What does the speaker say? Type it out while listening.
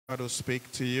God will speak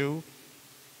to you.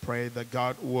 Pray that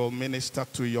God will minister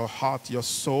to your heart, your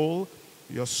soul,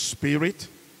 your spirit.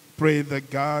 Pray that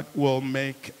God will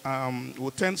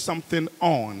will turn something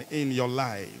on in your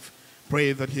life.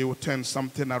 Pray that he will turn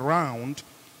something around,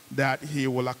 that he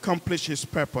will accomplish his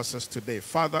purposes today.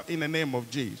 Father, in the name of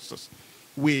Jesus,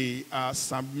 we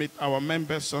submit our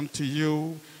members unto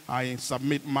you. I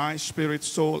submit my spirit,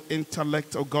 soul,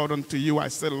 intellect, oh God, unto you. I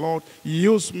say, Lord,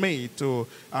 use me to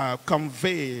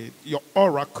convey your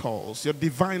oracles, your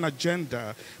divine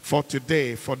agenda for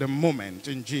today, for the moment,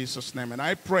 in Jesus' name. And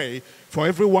I pray for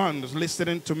everyone who's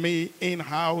listening to me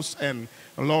in-house and,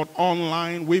 Lord,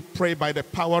 online. We pray by the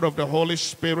power of the Holy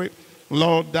Spirit,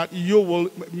 Lord, that you will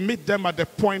meet them at the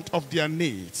point of their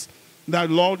needs.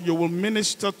 That, Lord, you will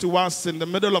minister to us in the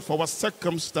middle of our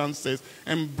circumstances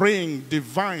and bring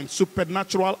divine,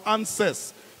 supernatural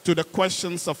answers to the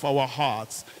questions of our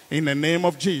hearts. In the name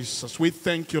of Jesus, we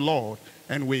thank you, Lord,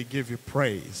 and we give you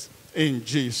praise. In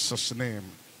Jesus' name,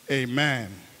 amen.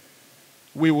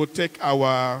 We will take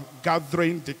our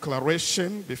gathering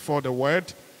declaration before the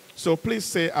word. So please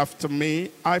say after me,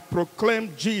 I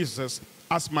proclaim Jesus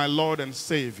as my Lord and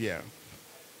Savior.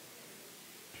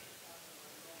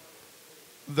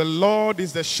 The Lord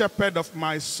is the shepherd of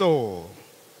my soul,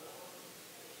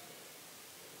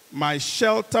 my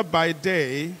shelter by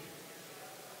day,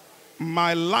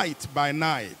 my light by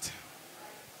night.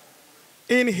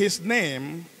 In his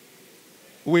name,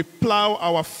 we plow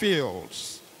our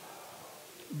fields.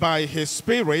 By his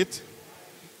spirit,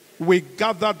 we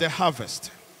gather the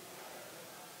harvest.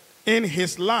 In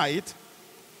his light,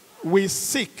 we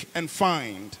seek and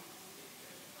find.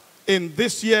 In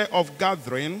this year of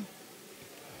gathering,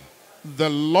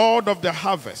 the Lord of the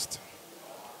harvest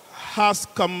has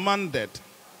commanded,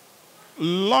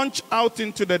 launch out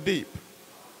into the deep.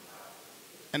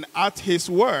 And at his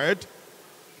word,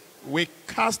 we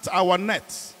cast our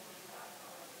nets.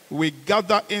 We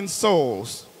gather in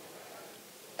souls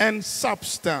and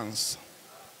substance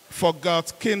for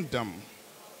God's kingdom.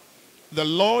 The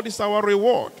Lord is our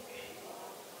reward.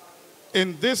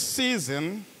 In this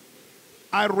season,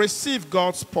 I receive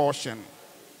God's portion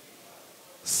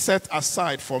set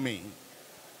aside for me,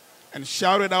 and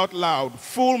shout it out loud,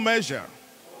 full measure,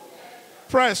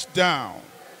 pressed down,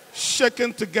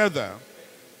 shaken together,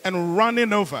 and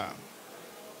running over.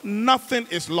 Nothing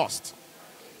is lost.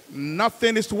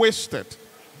 Nothing is wasted.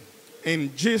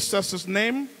 In Jesus'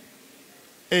 name,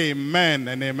 amen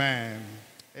and amen.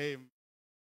 Amen.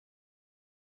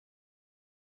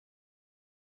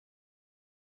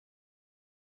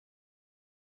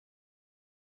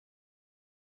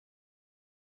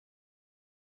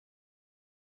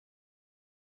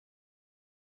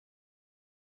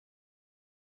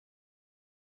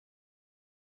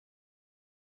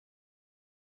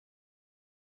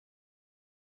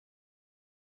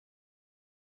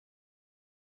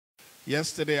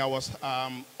 Yesterday, I was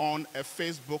on a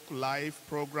Facebook Live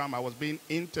program. I was being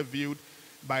interviewed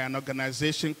by an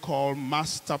organization called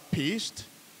Masterpiece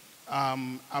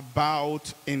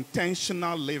about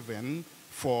intentional living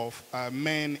for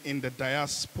men in the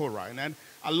diaspora. And then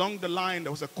along the line,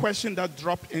 there was a question that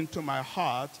dropped into my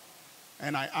heart,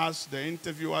 and I asked the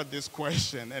interviewer this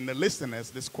question and the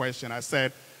listeners this question. I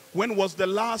said, when was the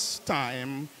last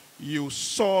time you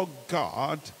saw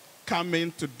God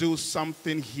coming to do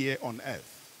something here on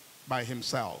earth by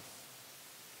himself?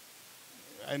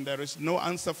 And there is no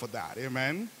answer for that,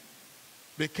 amen?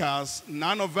 Because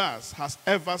none of us has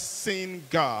ever seen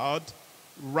God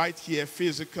right here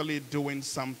physically doing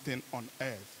something on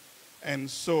earth. And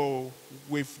so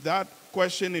with that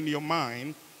question in your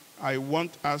mind, I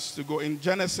want us to go in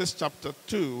Genesis chapter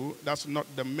 2. That's not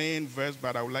the main verse,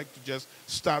 but I would like to just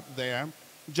start there.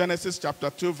 Genesis chapter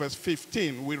 2, verse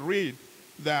 15, we read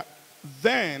that,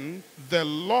 then the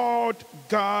Lord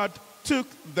God took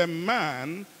the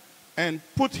man and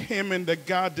put him in the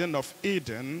Garden of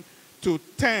Eden to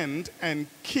tend and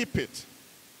keep it.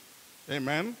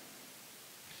 Amen.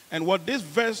 And what this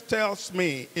verse tells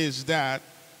me is that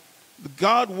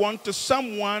God wanted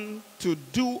someone to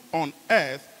do on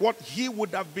earth what he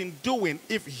would have been doing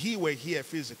if he were here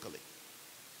physically.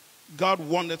 God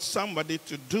wanted somebody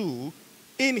to do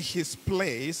in his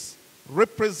place,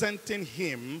 representing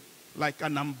him like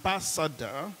an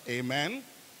ambassador, amen,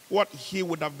 what he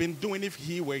would have been doing if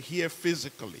he were here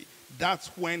physically. That's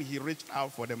when he reached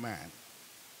out for the man.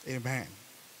 Amen.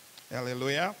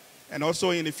 Hallelujah. And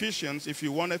also in Ephesians, if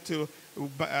you wanted to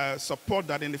support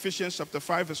that, in Ephesians chapter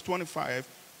 5, verse 25,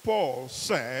 Paul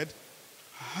said,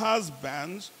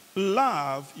 husbands,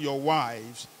 love your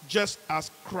wives, just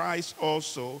as Christ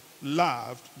also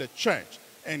loved the church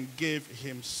and gave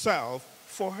himself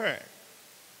for her.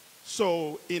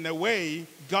 So in a way,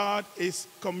 God is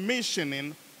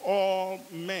commissioning all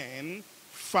men,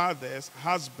 fathers,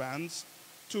 husbands,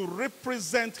 to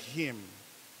represent him,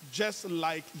 just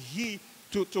like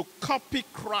to copy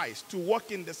Christ, to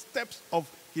walk in the steps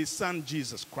of his son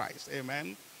Jesus Christ.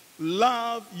 Amen.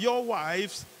 Love your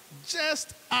wives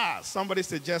just as. Somebody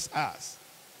say just as.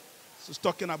 So it's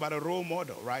talking about a role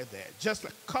model right there. Just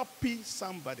like copy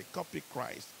somebody, copy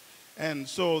Christ. And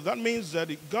so that means that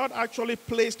God actually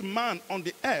placed man on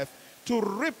the earth to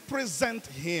represent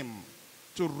him.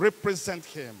 To represent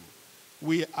him.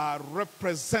 We are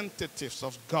representatives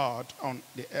of God on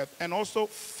the earth and also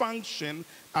function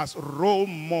as role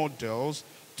models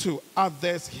to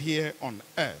others here on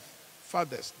earth.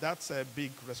 Fathers, that's a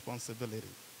big responsibility.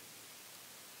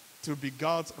 To be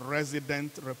God's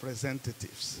resident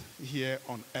representatives here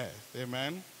on earth.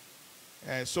 Amen.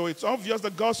 So it's obvious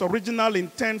that God's original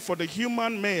intent for the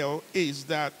human male is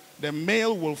that the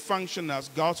male will function as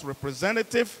God's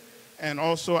representative and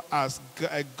also as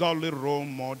a godly role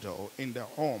model in the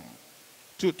home.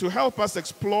 To help us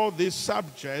explore this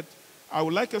subject, I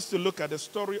would like us to look at the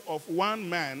story of one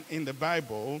man in the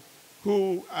Bible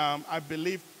who I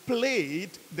believe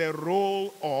played the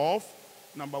role of,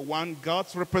 number one,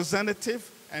 God's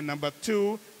representative, and number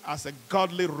two, as a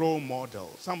godly role model.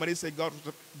 Somebody say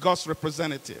God's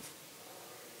representative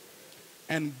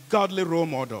and godly role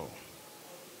model.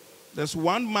 There's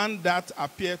one man that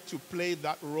appeared to play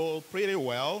that role pretty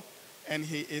well, and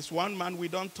he is one man we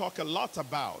don't talk a lot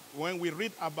about. When we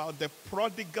read about the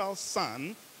prodigal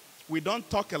son, we don't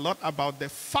talk a lot about the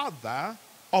father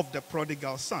of the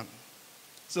prodigal son.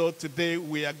 So today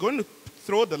we are going to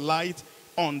throw the light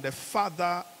on the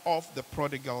father of the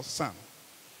prodigal son.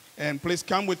 And please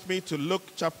come with me to Luke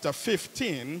chapter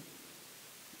 15,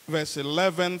 verse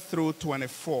 11 through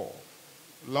 24.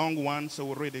 Long one, so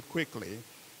we'll read it quickly.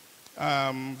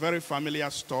 Very familiar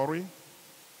story.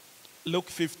 Luke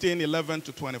 15, 11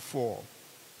 to 24.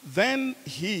 Then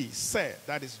he said,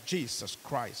 that is Jesus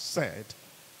Christ said,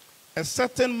 a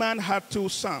certain man had 2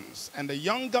 sons, and the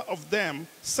younger of them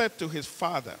said to his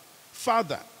father,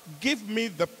 Father, give me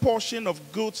the portion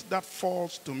of goods that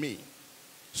falls to me.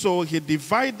 So he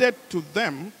divided to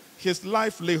them his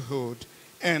livelihood,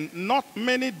 and not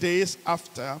many days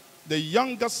after, the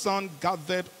younger son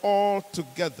gathered all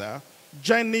together,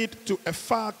 journeyed to a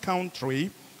far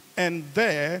country, and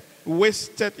there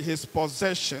wasted his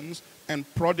possessions and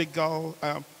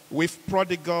with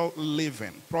prodigal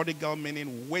living. Prodigal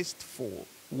meaning wasteful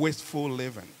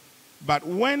living. But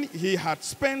when he had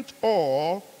spent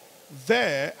all,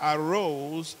 there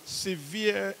arose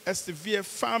a severe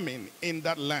famine in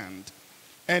that land,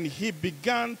 and he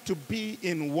began to be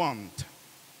in want.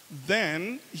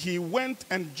 Then he went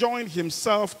and joined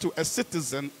himself to a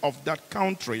citizen of that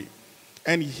country,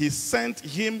 and he sent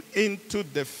him into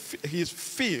his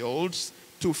fields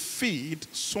to feed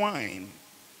swine.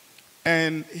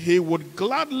 And he would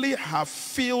gladly have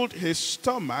filled his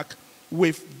stomach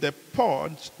with the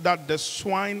pods that the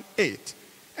swine ate,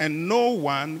 and no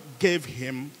one gave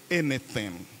him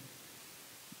anything.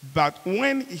 But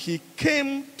when he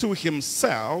came to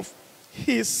himself,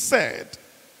 he said,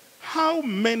 how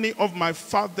many of my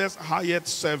father's hired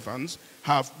servants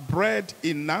have bread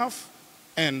enough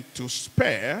and to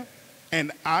spare,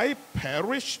 and I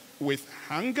perish with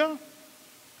hunger?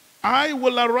 I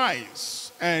will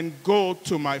arise and go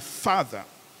to my father,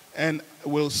 and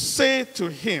will say to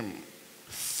him,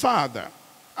 Father,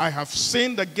 I have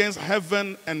sinned against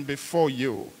heaven and before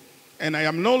you, and I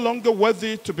am no longer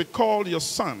worthy to be called your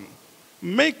son.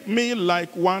 Make me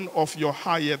like one of your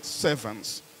hired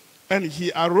servants. And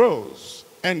he arose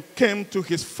and came to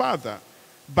his father.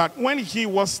 But when he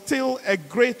was still a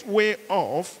great way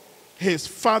off, his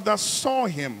father saw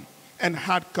him and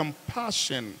had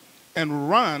compassion, and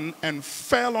ran and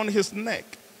fell on his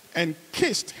neck and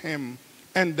kissed him.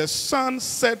 And the son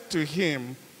said to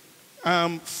him,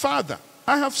 Father,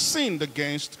 I have sinned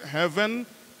against heaven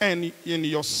and in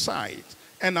your sight,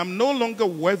 and I'm no longer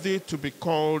worthy to be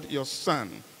called your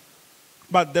son.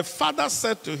 But the father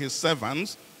said to his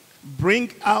servants,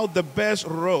 bring out the best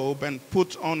robe and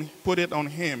put it on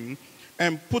him,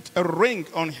 and put a ring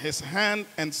on his hand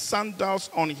and sandals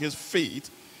on his feet,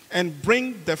 and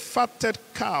bring the fatted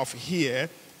calf here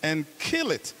and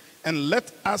kill it, and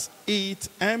let us eat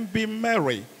and be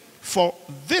merry. For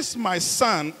this my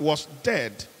son was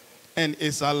dead and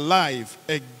is alive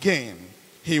again.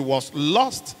 He was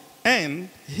lost and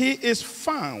he is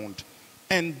found.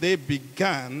 And they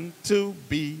began to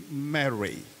be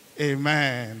merry.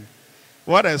 Amen.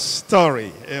 What a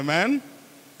story. Amen.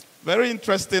 Very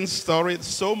interesting story.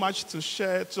 So much to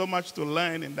share, so much to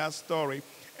learn in that story.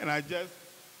 And I just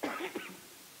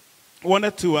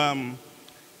wanted to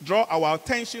draw our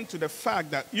attention to the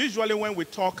fact that usually when we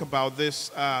talk about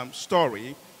this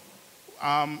story,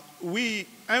 we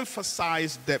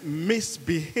emphasize the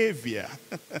misbehavior,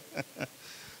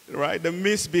 right? The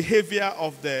misbehavior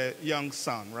of the young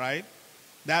son, right?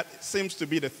 That seems to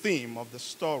be the theme of the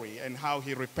story and how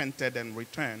he repented and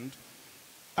returned.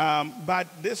 But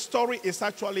this story is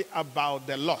actually about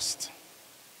the lost.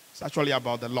 It's actually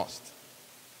about the lost.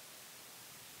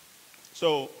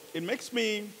 So it makes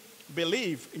me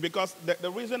believe, because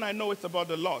the reason I know it's about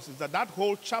the lost is that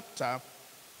whole chapter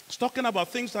is talking about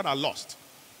things that are lost.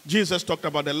 Jesus talked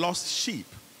about the lost sheep,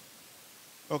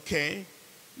 okay?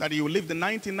 That you leave the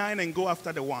 99 and go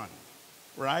after the one,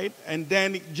 right? And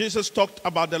then Jesus talked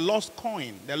about the lost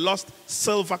coin, the lost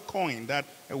silver coin, that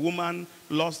a woman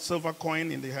lost silver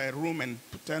coin in her room and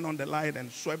turned on the light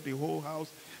and swept the whole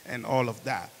house and all of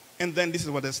that. And then this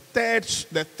is what the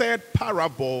third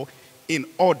parable in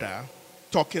order,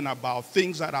 talking about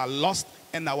things that are lost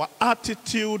and our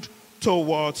attitude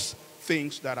towards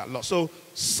things that are lost. So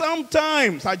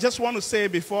sometimes, I just want to say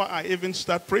before I even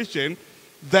start preaching,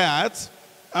 that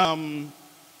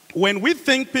when we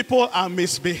think people are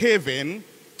misbehaving,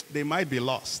 they might be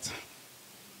lost.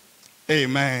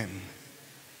 Amen.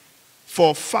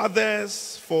 For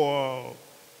fathers, for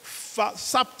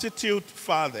substitute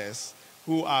fathers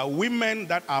who are women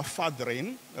that are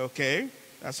fathering, okay?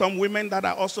 There are some women that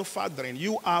are also fathering.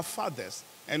 You are fathers,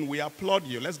 and we applaud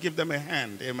you. Let's give them a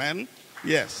hand. Amen.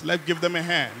 Yes, let's give them a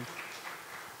hand.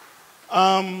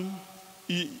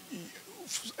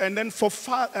 And then for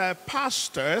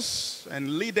pastors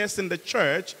and leaders in the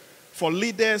church, for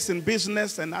leaders in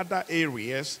business and other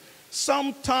areas,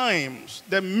 sometimes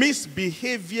the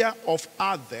misbehavior of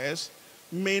others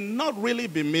may not really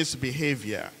be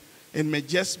misbehavior. It may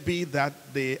just be that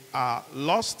they are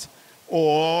lost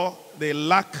or they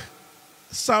lack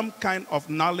some kind of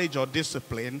knowledge or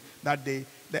discipline, that the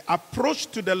approach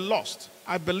to the lost,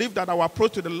 I believe that our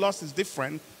approach to the lost is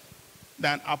different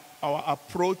than our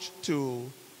approach to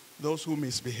those who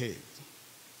misbehaved.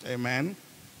 Amen?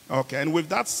 Okay, and with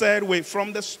that said,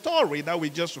 from the story that we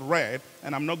just read,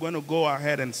 and I'm not going to go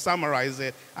ahead and summarize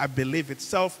it, I believe it's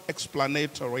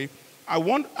self-explanatory. I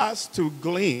want us to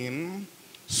glean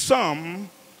some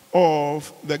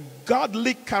of the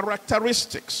godly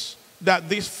characteristics that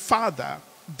this father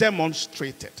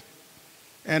demonstrated.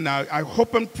 And I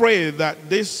hope and pray that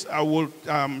this will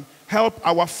help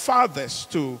our fathers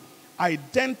to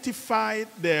identify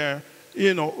their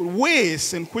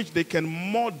ways in which they can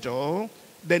model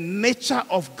the nature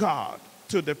of God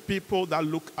to the people that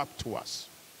look up to us.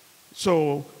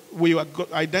 So we are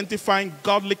identifying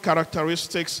godly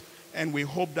characteristics, and we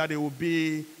hope that it will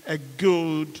be a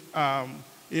good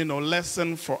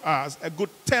lesson for us, a good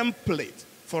template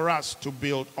for us to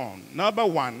build on. Number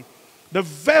one, the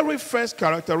very first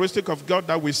characteristic of God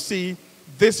that we see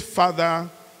this father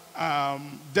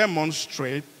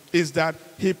demonstrate is that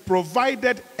he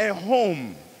provided a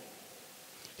home.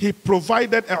 He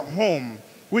provided a home,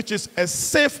 which is a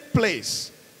safe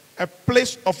place, a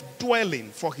place of dwelling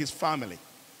for his family.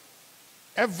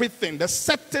 Everything, the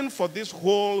setting for this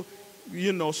whole,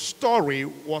 story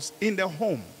was in the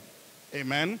home.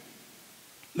 Amen.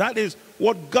 That is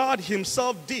what God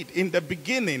himself did in the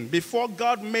beginning. Before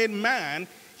God made man,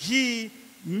 he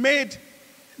made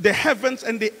the heavens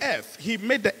and the earth. He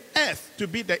made the earth to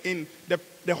be the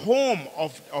home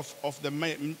of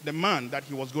the man that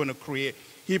he was going to create.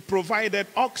 He provided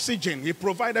oxygen. He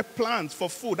provided plants for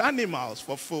food, animals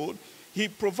for food. He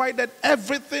provided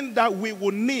everything that we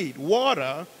would need,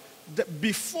 water,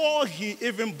 before he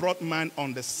even brought man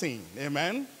on the scene.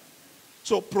 Amen?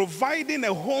 So providing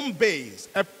a home base,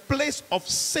 a place of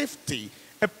safety,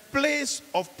 a place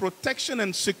of protection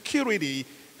and security,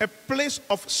 a place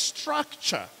of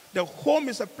structure. The home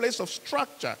is a place of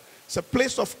structure. It's a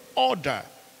place of order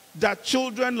that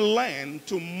children learn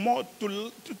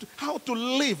how to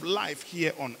live life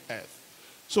here on earth.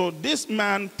 So this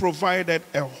man provided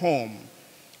a home.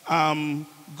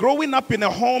 Growing up in a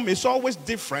home is always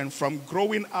different from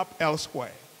growing up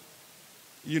elsewhere.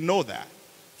 You know that.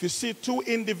 If you see two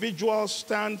individuals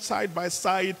stand side by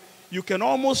side, you can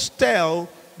almost tell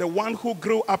the one who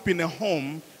grew up in a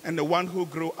home and the one who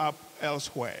grew up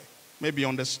elsewhere, maybe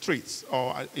on the streets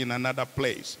or in another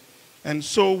place. And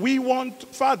so we want,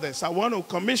 fathers, I want to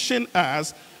commission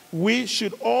us, we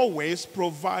should always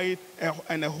provide,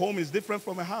 and a home is different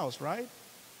from a house, right?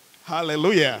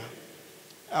 Hallelujah.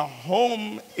 A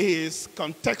home is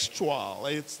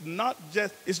contextual. It's not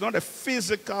a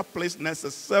physical place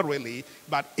necessarily,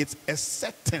 but it's a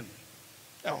setting.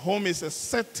 A home is a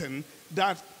setting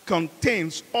that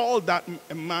contains all that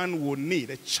a man would need,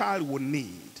 a child would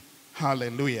need.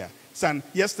 Hallelujah. So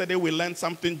yesterday we learned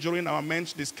something during our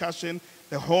men's discussion.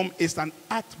 The home is an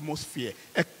atmosphere,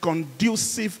 a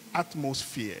conducive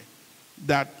atmosphere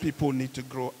that people need to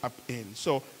grow up in.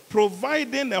 So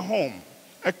providing a home,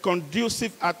 a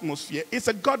conducive atmosphere, is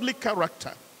a godly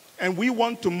character. And we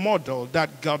want to model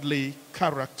that godly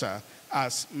character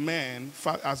as men,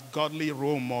 as godly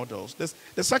role models.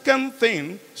 The second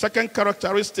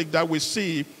characteristic that we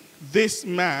see this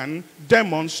man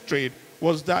demonstrate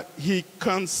was that he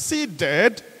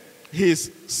considered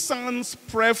his son's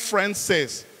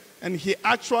preferences. And he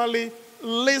actually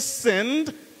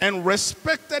listened and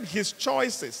respected his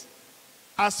choices.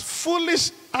 As foolish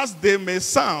as they may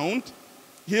sound,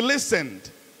 he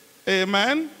listened.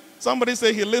 Amen? Somebody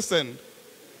say he listened.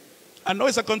 I know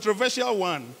it's a controversial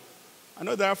one. I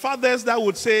know there are fathers that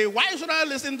would say, why should I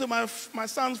listen to my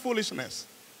son's foolishness?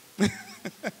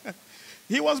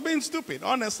 He was being stupid,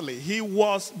 honestly. He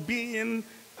was being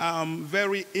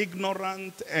very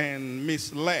ignorant and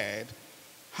misled.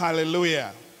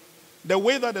 Hallelujah. The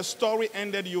way that the story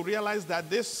ended, you realize that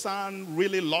this son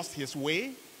really lost his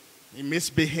way. He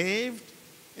misbehaved.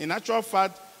 In actual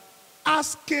fact,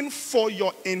 asking for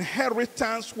your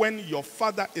inheritance when your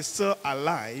father is still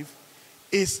alive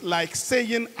is like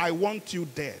saying, I want you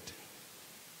dead.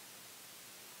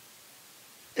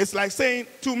 It's like saying,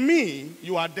 to me,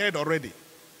 you are dead already.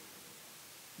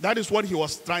 That is what he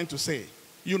was trying to say.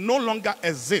 You no longer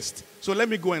exist, so let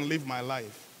me go and live my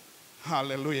life.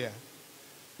 Hallelujah.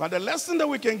 But the lesson that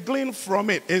we can glean from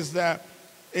it is that,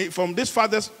 from this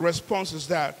father's response is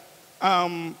that,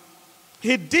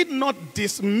 he did not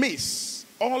dismiss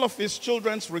all of his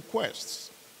children's requests.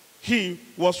 He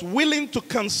was willing to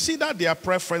consider their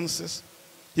preferences.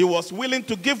 He was willing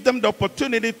to give them the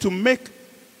opportunity to make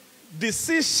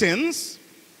decisions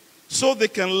so they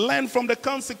can learn from the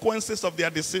consequences of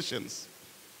their decisions.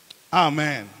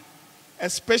 Amen.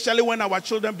 Especially when our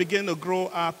children begin to grow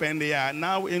up and they are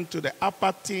now into the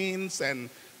upper teens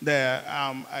and the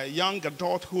young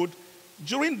adulthood.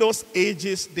 During those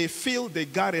ages, they feel they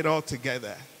got it all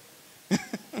together.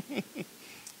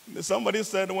 Somebody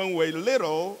said when we were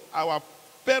little, our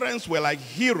parents were like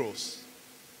heroes.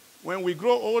 When we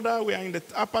grow older, we are in the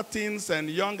upper teens and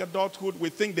young adulthood, we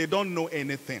think they don't know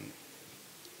anything.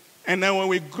 And then when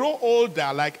we grow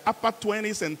older, like upper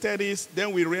 20s and 30s,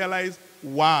 then we realize,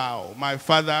 wow, my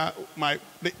father,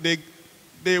 they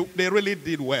really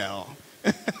did well.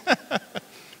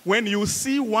 When you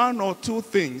see one or two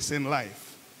things in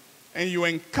life, and you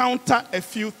encounter a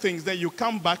few things, then you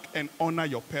come back and honor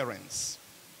your parents.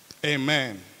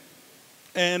 Amen.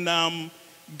 And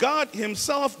God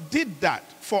himself did that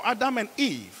for Adam and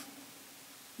Eve.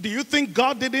 Do you think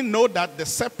God didn't know that the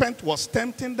serpent was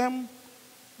tempting them?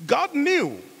 God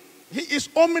knew. He is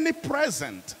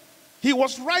omnipresent. He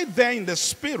was right there in the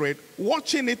spirit,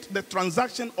 watching it, the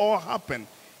transaction all happen.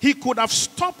 He could have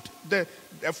stopped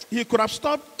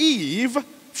Eve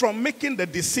from making the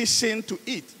decision to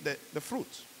eat the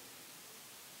fruit.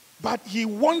 But he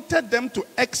wanted them to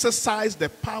exercise the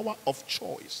power of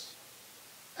choice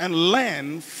and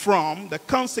learn from the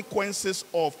consequences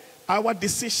of our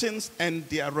decisions and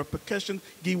their repercussions.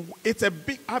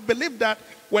 I believe that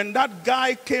when that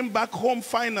guy came back home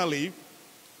finally,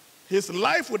 his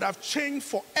life would have changed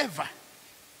forever.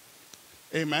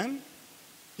 Amen.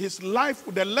 His life,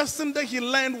 the lesson that he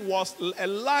learned was a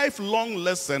lifelong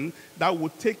lesson that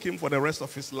would take him for the rest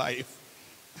of his life.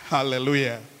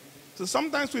 Hallelujah. So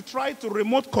sometimes we try to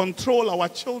remote control our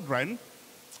children,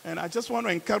 and I just want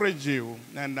to encourage you,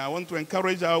 and I want to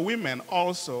encourage our women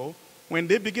also, when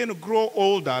they begin to grow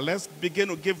older, let's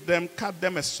begin to cut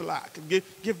them a slack,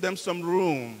 give them some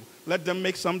room, let them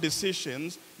make some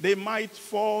decisions. They might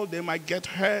fall, they might get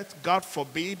hurt, God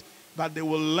forbid, but they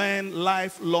will learn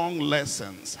lifelong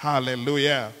lessons.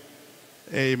 Hallelujah.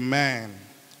 Amen.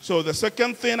 So the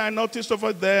second thing I noticed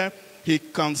over there, he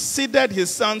considered his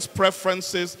son's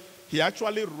preferences. He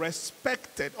actually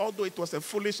respected, although it was a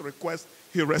foolish request,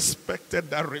 he respected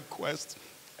that request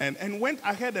and went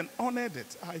ahead and honored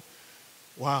it.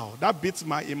 Wow, that beats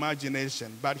my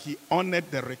imagination, but he honored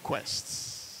the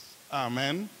requests.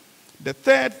 Amen. The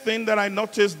third thing that I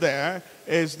noticed there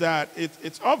is that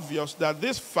it's obvious that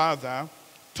this father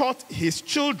taught his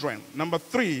children. Number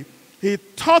 3, he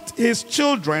taught his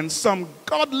children some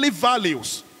godly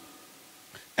values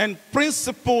and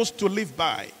principles to live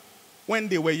by when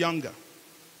they were younger.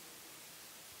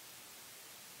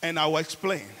 And I will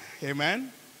explain.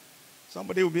 Amen.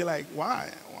 Somebody will be like,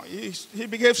 why? He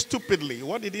behaved stupidly.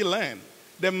 What did he learn?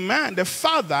 The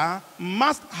father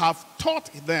must have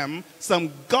taught them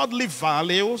some godly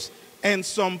values and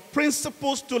some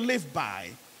principles to live by.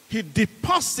 He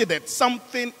deposited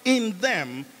something in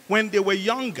them when they were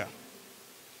younger.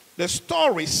 The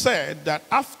story said that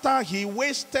after he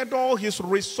wasted all his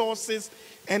resources,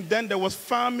 and then there was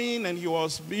famine, and he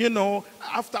was,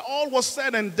 after all was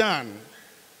said and done,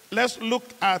 let's look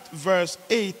at verse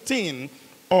 18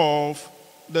 of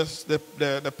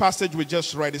the passage we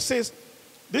just read. It says,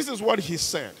 this is what he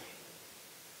said.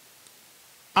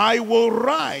 I will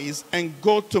rise and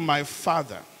go to my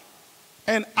father,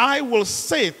 and I will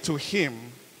say to him,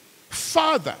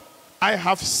 Father, I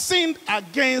have sinned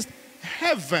against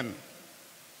heaven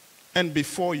and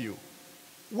before you.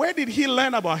 Where did he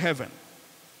learn about heaven?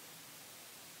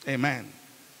 Amen.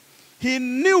 He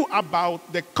knew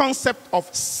about the concept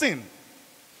of sin.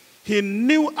 He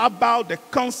knew about the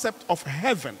concept of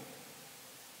heaven.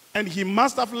 And he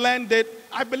must have learned it.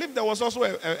 I believe there was also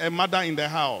a mother in the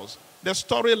house. The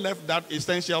story left that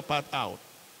essential part out.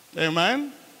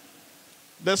 Amen.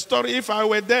 The story, if I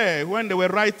were there when they were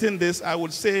writing this, I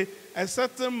would say a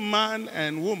certain man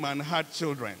and woman had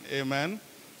children. Amen.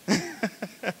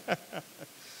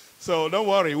 So don't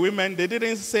worry, women, they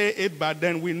didn't say it, but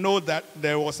then we know that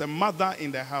there was a mother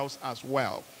in the house as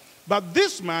well. But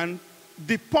this man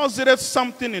deposited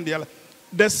something in their life.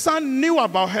 The son knew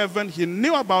about heaven, he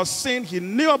knew about sin, he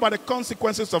knew about the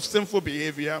consequences of sinful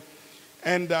behavior.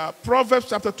 And Proverbs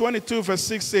chapter 22 verse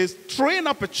 6 says, train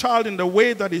up a child in the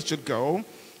way that he should go,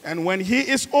 and when he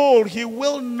is old, he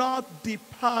will not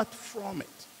depart from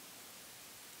it.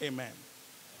 Amen.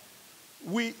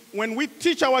 When we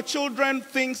teach our children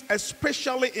things,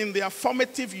 especially in their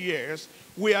formative years,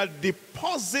 we are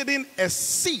depositing a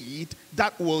seed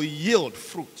that will yield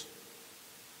fruit.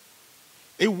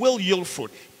 It will yield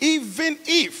fruit. Even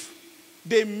if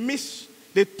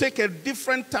they take a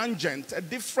different tangent, a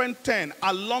different turn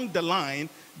along the line,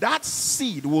 that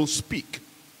seed will speak.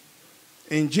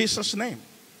 In Jesus' name.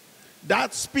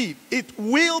 That seed, it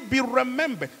will be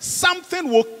remembered. Something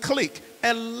will click.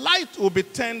 A light will be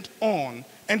turned on,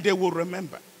 and they will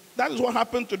remember. That is what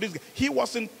happened to this guy. He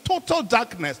was in total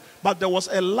darkness, but there was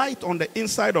a light on the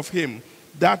inside of him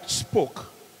that spoke.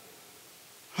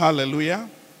 Hallelujah.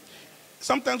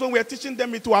 Sometimes when we are teaching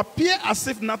them, it will appear as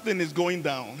if nothing is going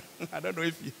down. I don't know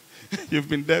if you've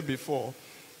been there before.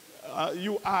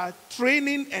 You are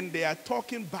training and they are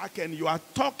talking back, and you are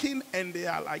talking and they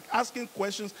are like asking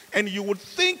questions, and you would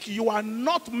think you are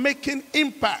not making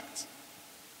impact.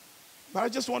 But I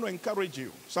just want to encourage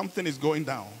you. Something is going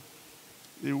down.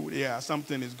 Yeah,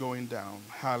 something is going down.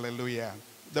 Hallelujah.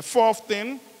 The fourth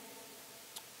thing,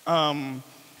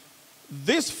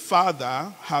 this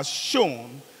father has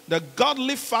shown that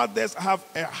godly fathers have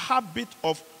a habit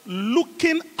of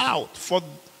looking out for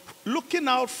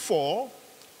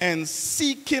and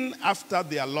seeking after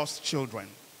their lost children.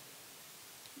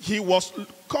 He was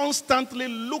constantly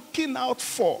looking out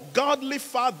for. Godly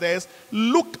fathers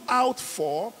look out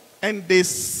for and they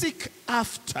seek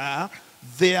after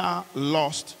their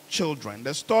lost children.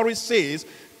 The story says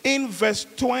in verse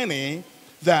 20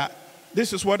 that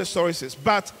this is what the story says.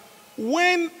 But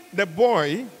when the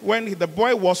boy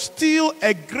was still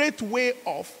a great way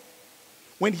off,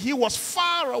 when he was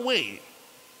far away,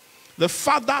 the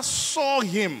father saw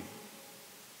him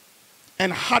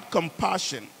and had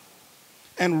compassion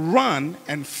and ran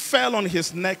and fell on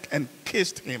his neck and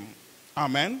kissed him.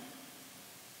 Amen.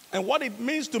 And what it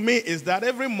means to me is that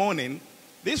every morning,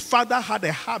 this father had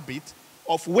a habit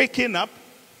of waking up,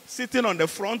 sitting on the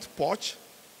front porch,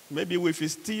 maybe with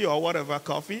his tea or whatever,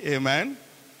 coffee, amen.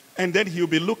 And then he'll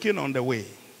be looking on the way.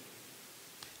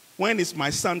 When is my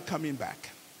son coming back?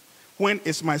 When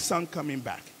is my son coming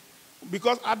back?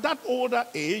 Because at that older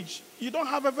age, you don't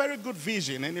have a very good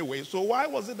vision anyway. So why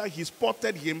was it that he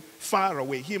spotted him far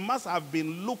away? He must have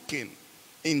been looking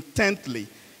intently.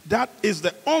 That is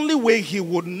the only way he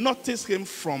would notice him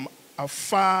from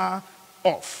afar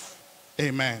off.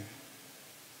 Amen.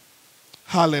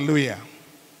 Hallelujah.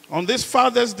 On this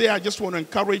Father's Day, I just want to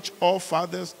encourage all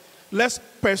fathers, let's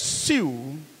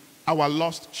pursue our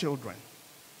lost children.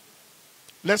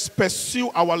 Let's pursue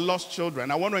our lost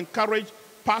children. I want to encourage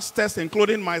pastors,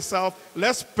 including myself,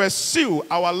 let's pursue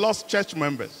our lost church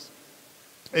members.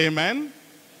 Amen.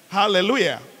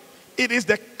 Hallelujah. It is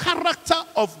the character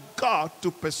of God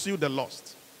to pursue the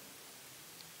lost.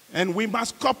 And we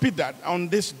must copy that on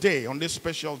this day, on this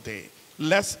special day.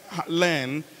 Let's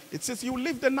learn. It says, you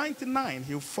leave the 99,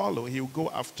 he'll follow, he'll go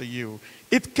after you.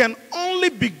 It can only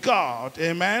be God,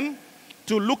 amen,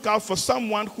 to look out for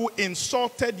someone who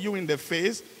insulted you in the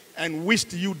face and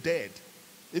wished you dead.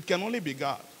 It can only be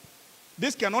God.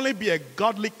 This can only be a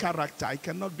godly character. It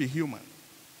cannot be human.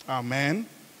 Amen.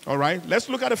 All right, let's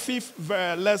look at the fifth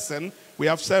lesson. We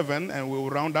have 7, and we'll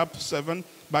round up 7.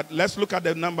 But let's look at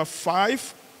the number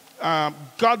 5,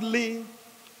 godly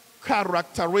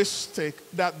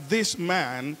characteristic that this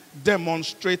man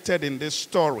demonstrated in this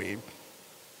story.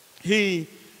 He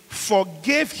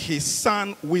forgave his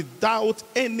son without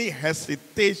any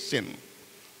hesitation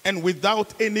and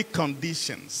without any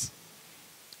conditions.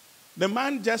 The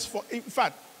man in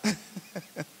fact,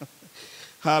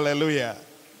 hallelujah.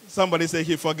 Somebody say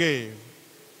he forgave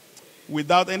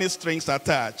without any strings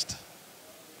attached.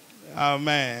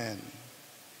 Amen.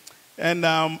 And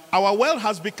our world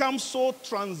has become so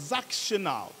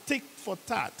transactional, tick for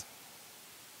tat,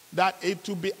 that it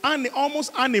would be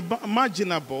almost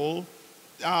unimaginable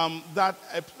that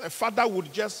a father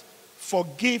would just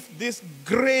forgive this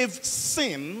grave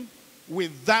sin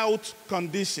without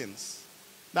conditions.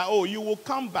 That, oh, you will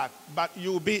come back, but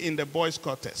you will be in the boys'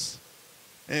 quarters.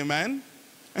 Amen.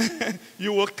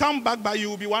 You will come back, but you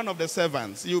will be one of the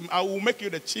servants. I will make you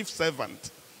the chief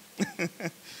servant.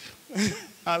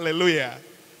 Hallelujah.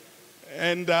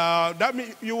 And that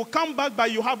means you will come back,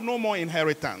 but you have no more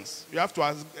inheritance. You have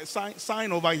to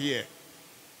sign over here.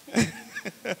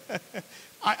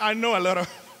 I know a lot of...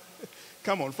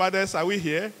 Come on, fathers, are we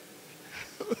here?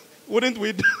 Wouldn't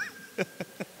we do...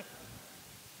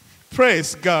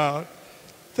 Praise God.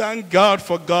 Thank God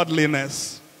for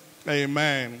godliness.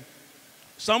 Amen.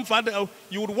 Some father,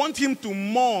 you would want him to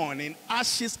mourn in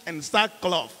ashes and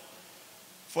sackcloth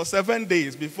for 7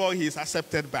 days before he is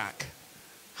accepted back.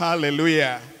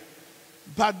 Hallelujah.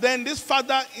 But then this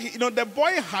father, the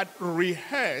boy had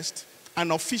rehearsed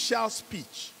an official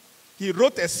speech. He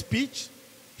wrote a speech,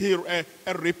 a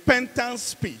repentance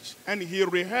speech, and he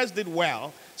rehearsed it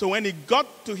well. So when he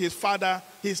got to his father,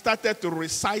 he started to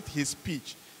recite his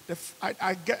speech.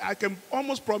 I can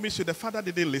almost promise you the father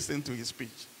didn't listen to his speech.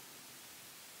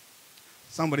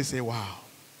 Somebody say, wow.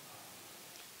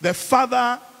 The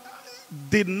father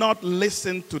did not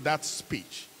listen to that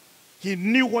speech. He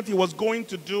knew what he was going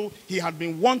to do. He had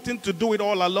been wanting to do it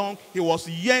all along. He was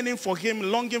yearning for him,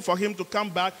 longing for him to come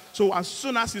back. So as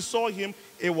soon as he saw him,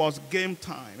 it was game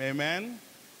time. Amen.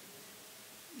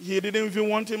 He didn't even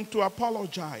want him to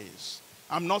apologize.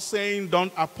 I'm not saying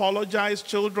don't apologize,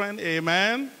 children.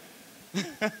 Amen.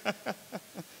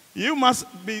 You must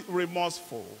be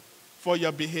remorseful for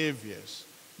your behaviors.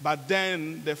 But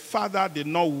then the father did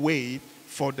not wait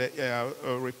for the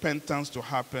repentance to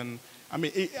happen. I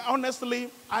mean, honestly,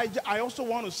 I also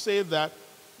want to say that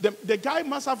the guy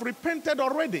must have repented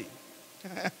already.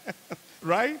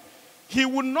 Right? He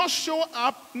would not show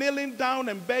up kneeling down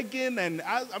and begging.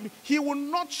 He would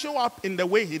not show up in the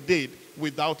way he did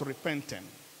without repenting.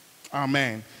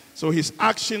 Amen. So his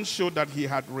actions showed that he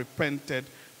had repented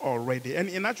already. And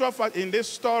in actual fact, in this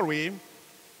story,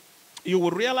 you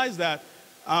will realize that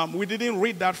we didn't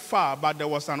read that far, but there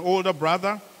was an older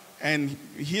brother, and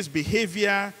his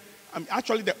behavior...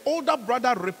 actually, the older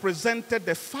brother represented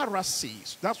the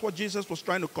Pharisees. That's what Jesus was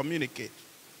trying to communicate.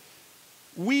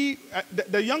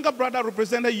 The younger brother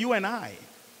represented you and I,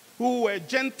 who were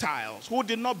Gentiles, who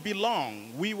did not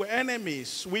belong. We were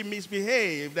enemies. We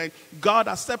misbehaved, and God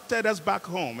accepted us back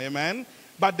home. Amen.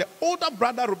 But the older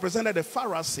brother represented the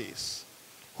Pharisees,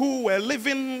 who were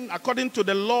living according to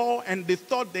the law, and they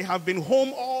thought they have been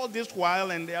home all this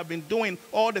while, and they have been doing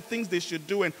all the things they should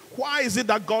do. And why is it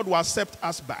that God will accept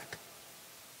us back?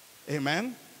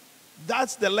 Amen.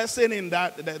 That's the lesson in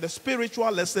that, the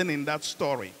spiritual lesson in that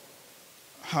story.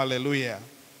 Hallelujah.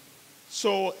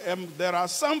 So there are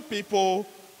some people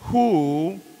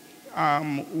who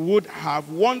would have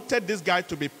wanted this guy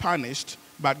to be punished,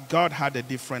 but God had a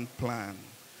different plan.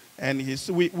 And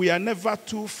we are never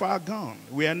too far gone.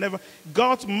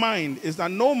 God's mind is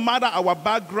that no matter our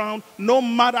background, no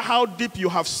matter how deep you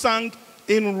have sunk,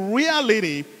 in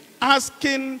reality,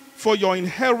 asking for your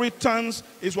inheritance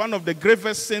is one of the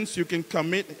gravest sins you can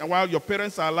commit while your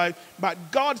parents are alive. But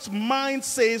God's mind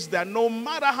says that no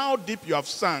matter how deep you have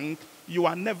sunk, you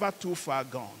are never too far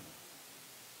gone.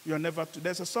 You are never too...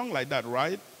 There's a song like that,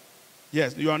 right?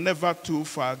 Yes, you are never too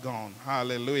far gone.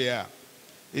 Hallelujah.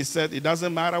 He said, it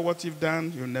doesn't matter what you've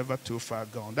done, you're never too far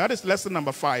gone. That is lesson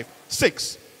number 5.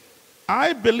 6.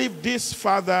 I believe this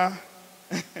father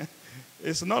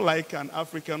is not like an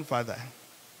African father.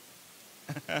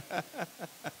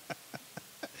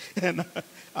 And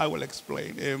I will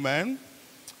explain. Amen.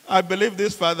 I believe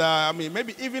this father,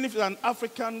 maybe even if it's an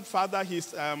African father,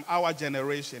 he's our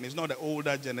generation. He's not the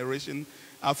older generation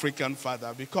African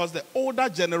father. Because the older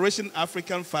generation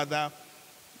African father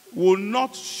will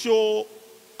not show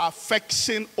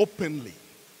affection openly.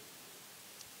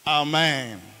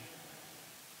 Amen.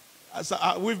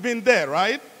 So, we've been there,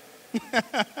 right?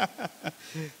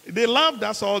 They loved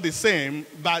us all the same,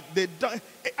 but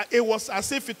it was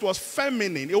as if it was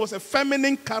feminine. It was a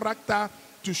feminine character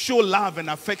to show love and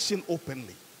affection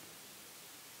openly.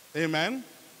 Amen?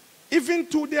 Even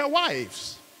to their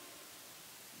wives.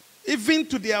 Even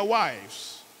to their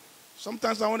wives.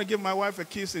 Sometimes I want to give my wife a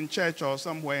kiss in church or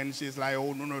somewhere, and she's like,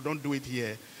 oh, no, don't do it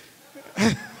here.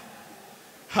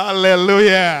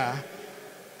 Hallelujah.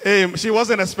 She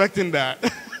wasn't expecting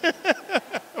that.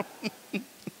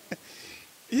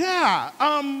 Yeah.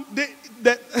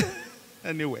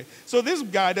 Anyway, so this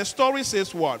guy, the story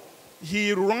says what?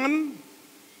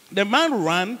 The man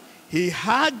ran, he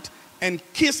hugged and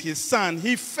kissed his son.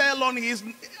 He fell on his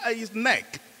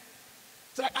neck.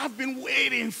 It's like, I've been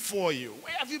waiting for you.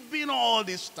 Where have you been all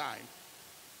this time?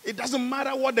 It doesn't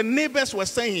matter what the neighbors were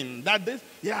saying.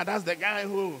 That's the guy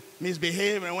who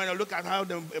misbehaved. And when I look at how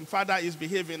the father is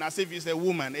behaving, as if he's a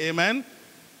woman. Amen?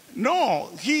 No,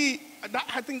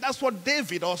 I think that's what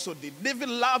David also did. David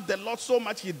loved the Lord so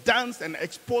much, he danced and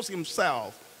exposed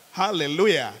himself.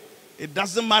 Hallelujah. It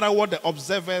doesn't matter what the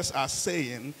observers are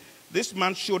saying. This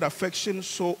man showed affection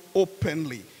so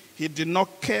openly. He did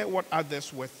not care what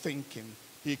others were thinking.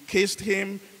 He kissed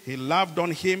him, he loved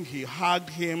on him, he hugged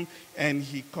him, and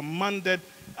he commanded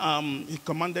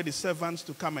his servants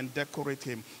to come and decorate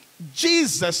him.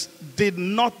 Jesus did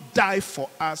not die for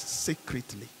us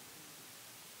secretly.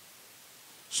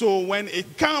 So when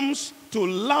it comes to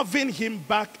loving him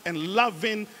back and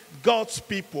loving God's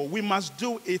people, we must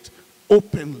do it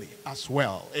openly as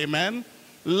well. Amen?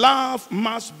 Love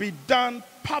must be done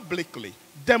publicly,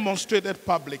 demonstrated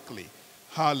publicly.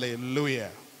 Hallelujah.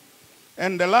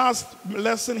 And the last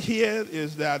lesson here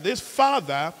is that this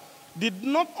father did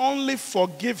not only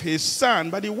forgive his son,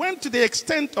 but he went to the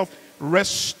extent of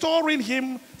restoring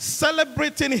him,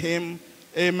 celebrating him.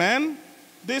 Amen?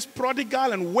 This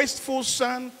prodigal and wasteful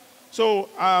son. So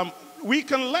we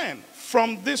can learn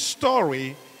from this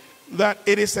story that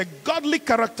it is a godly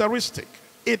characteristic.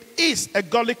 It is a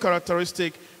godly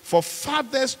characteristic for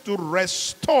fathers to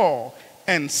restore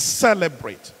and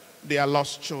celebrate their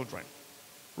lost children.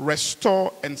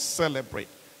 Restore and celebrate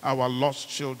our lost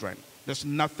children. There's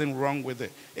nothing wrong with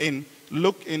it.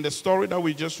 Look in the story that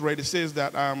we just read, it says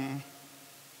that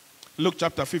Luke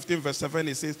chapter 15 verse 7,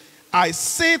 it says, I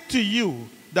say to you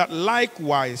that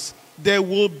likewise there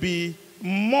will be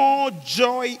more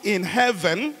joy in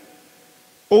heaven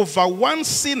over one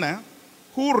sinner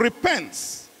who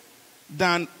repents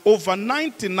than over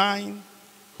 99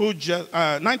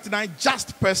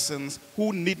 just persons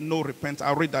who need no repentance.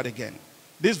 I'll read that again.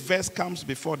 This verse comes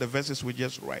before the verses we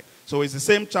just read. So it's the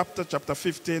same chapter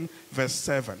 15, verse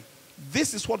 7.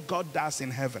 This is what God does in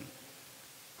heaven.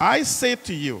 I say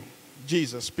to you,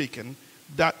 Jesus speaking,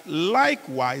 that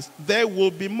likewise there will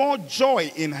be more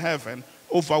joy in heaven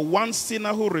over one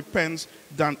sinner who repents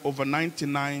than over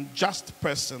 99 just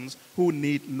persons who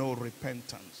need no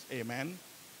repentance. Amen.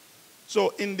 So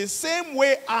in the same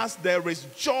way as there is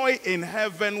joy in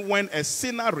heaven when a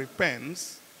sinner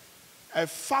repents, a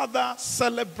father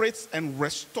celebrates and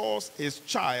restores his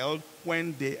child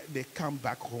when they come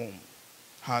back home.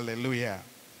 Hallelujah.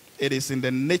 It is in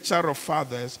the nature of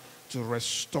fathers to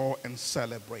restore and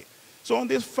celebrate. So on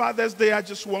this Father's Day, I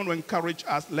just want to encourage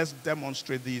us, let's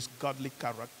demonstrate this godly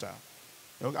character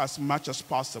as much as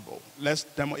possible.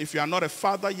 If you are not a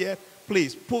father yet,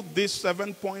 please put these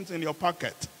 7 points in your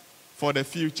pocket for the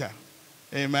future.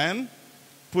 Amen?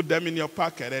 Put them in your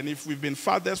pocket. And if we've been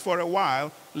fathers for a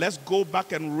while, let's go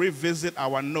back and revisit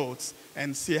our notes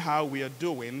and see how we are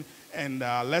doing. And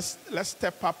let's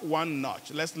step up one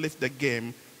notch. Let's lift the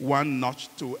game one notch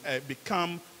to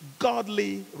become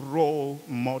godly role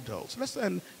models.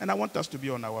 And I want us to be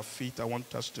on our feet. I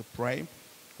want us to pray.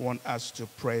 I want us to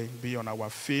pray, be on our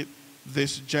feet.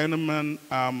 This gentleman,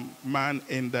 man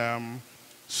in the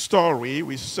story,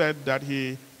 we said that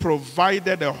he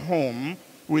provided a home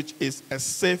which is a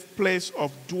safe place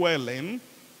of dwelling.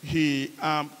 He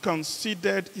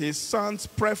considered his son's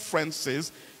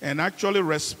preferences and actually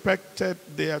respected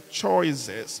their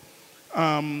choices.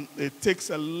 It takes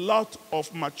a lot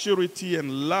of maturity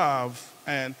and love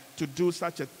and to do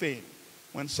such a thing.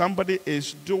 When somebody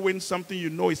is doing something you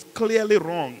know is clearly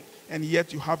wrong, and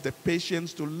yet you have the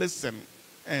patience to listen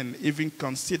and even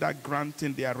consider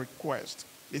granting their request,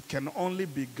 it can only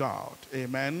be God.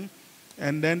 Amen.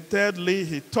 And then thirdly,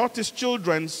 he taught his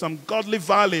children some godly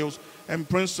values and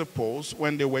principles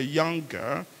when they were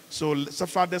younger. So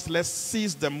fathers, let's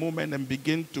seize the moment and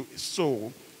begin to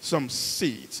sow some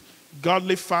seeds.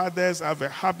 Godly fathers have a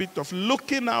habit of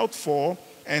looking out for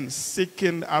and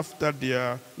seeking after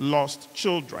their lost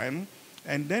children.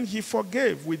 And then he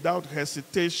forgave without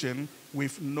hesitation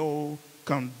with no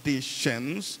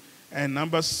conditions. And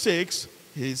number 6,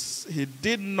 he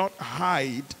did not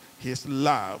hide his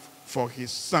love for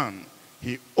his son.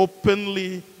 He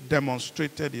openly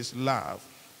demonstrated his love.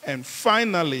 And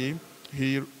finally,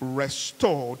 he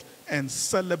restored and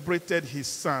celebrated his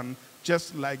son,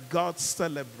 just like God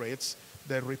celebrates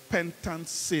the repentant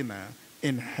sinner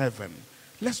in heaven.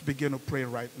 Let's begin to pray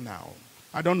right now.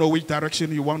 I don't know which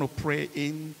direction you want to pray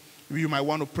in. You might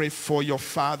want to pray for your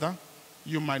father.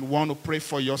 You might want to pray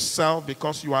for yourself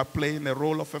because you are playing the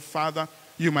role of a father.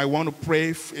 You might want to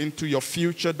pray into your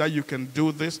future that you can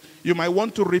do this. You might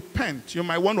want to repent. You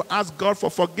might want to ask God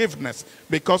for forgiveness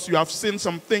because you have seen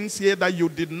some things here that you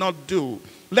did not do.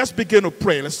 Let's begin to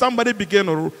pray. Let somebody begin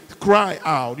to cry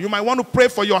out. You might want to pray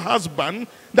for your husband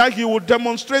that he will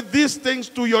demonstrate these things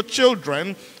to your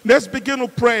children. Let's begin to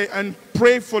pray and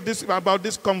pray for this, about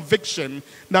this conviction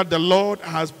that the Lord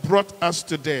has brought us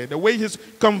today. The way he's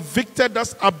convicted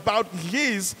us about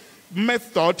his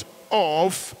method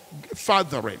of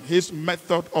fathering. His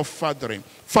method of fathering.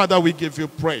 Father, we give you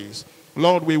praise.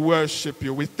 Lord, we worship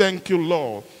you. We thank you,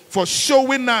 Lord, for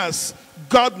showing us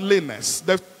godliness,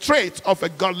 the trait of a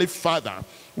godly father.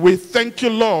 We thank you,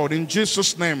 Lord, in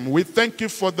Jesus' name. We thank you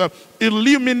for the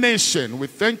illumination. We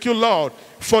thank you, Lord,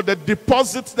 for the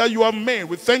deposits that you have made.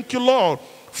 We thank you, Lord,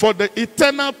 for the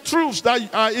eternal truths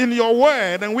that are in your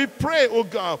word. And we pray, oh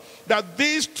God, that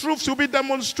these truths will be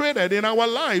demonstrated in our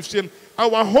lives, in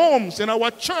our homes, in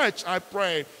our church, I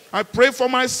pray. I pray for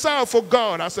myself, oh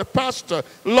God, as a pastor.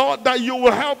 Lord, that you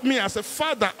will help me as a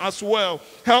father as well.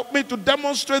 Help me to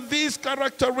demonstrate these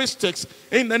characteristics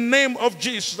in the name of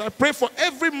Jesus. I pray for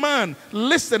every man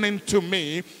listening to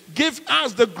me. Give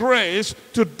us the grace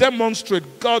to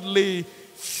demonstrate godly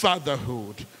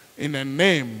fatherhood in the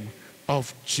name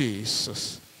of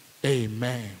Jesus.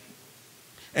 Amen.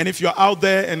 And if you're out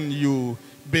there and you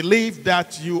believe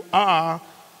that you are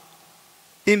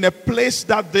in a place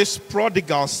that this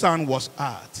prodigal son was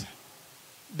at,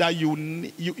 that you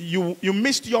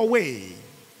missed your way,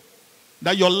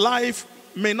 that your life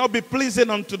may not be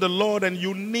pleasing unto the Lord, and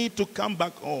you need to come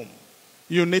back home.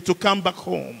 You need to come back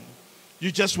home.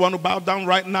 You just want to bow down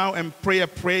right now and pray a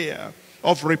prayer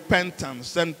of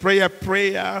repentance and pray a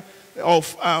prayer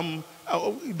of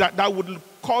that would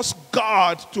cause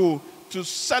God to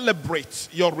celebrate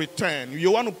your return.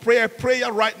 You want to pray a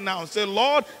prayer right now. Say,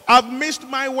 Lord, I've missed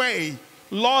my way.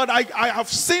 Lord, I have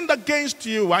sinned against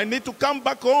you. I need to come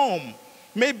back home.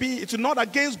 Maybe it's not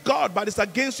against God, but it's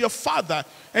against your father.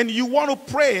 And you want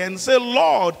to pray and say,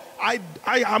 Lord, I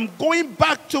am going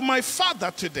back to my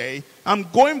father today. I'm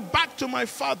going back to my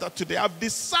father today. I've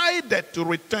decided to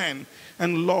return.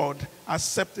 And Lord,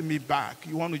 accept me back.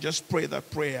 You want to just pray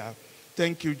that prayer.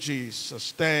 Thank you,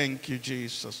 Jesus. Thank you,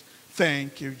 Jesus.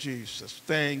 Thank you, Jesus.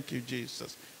 Thank you,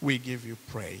 Jesus. We give you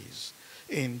praise.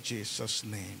 In Jesus'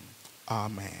 name.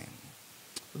 Amen.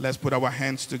 Let's put our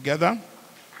hands together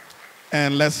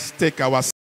and let's take our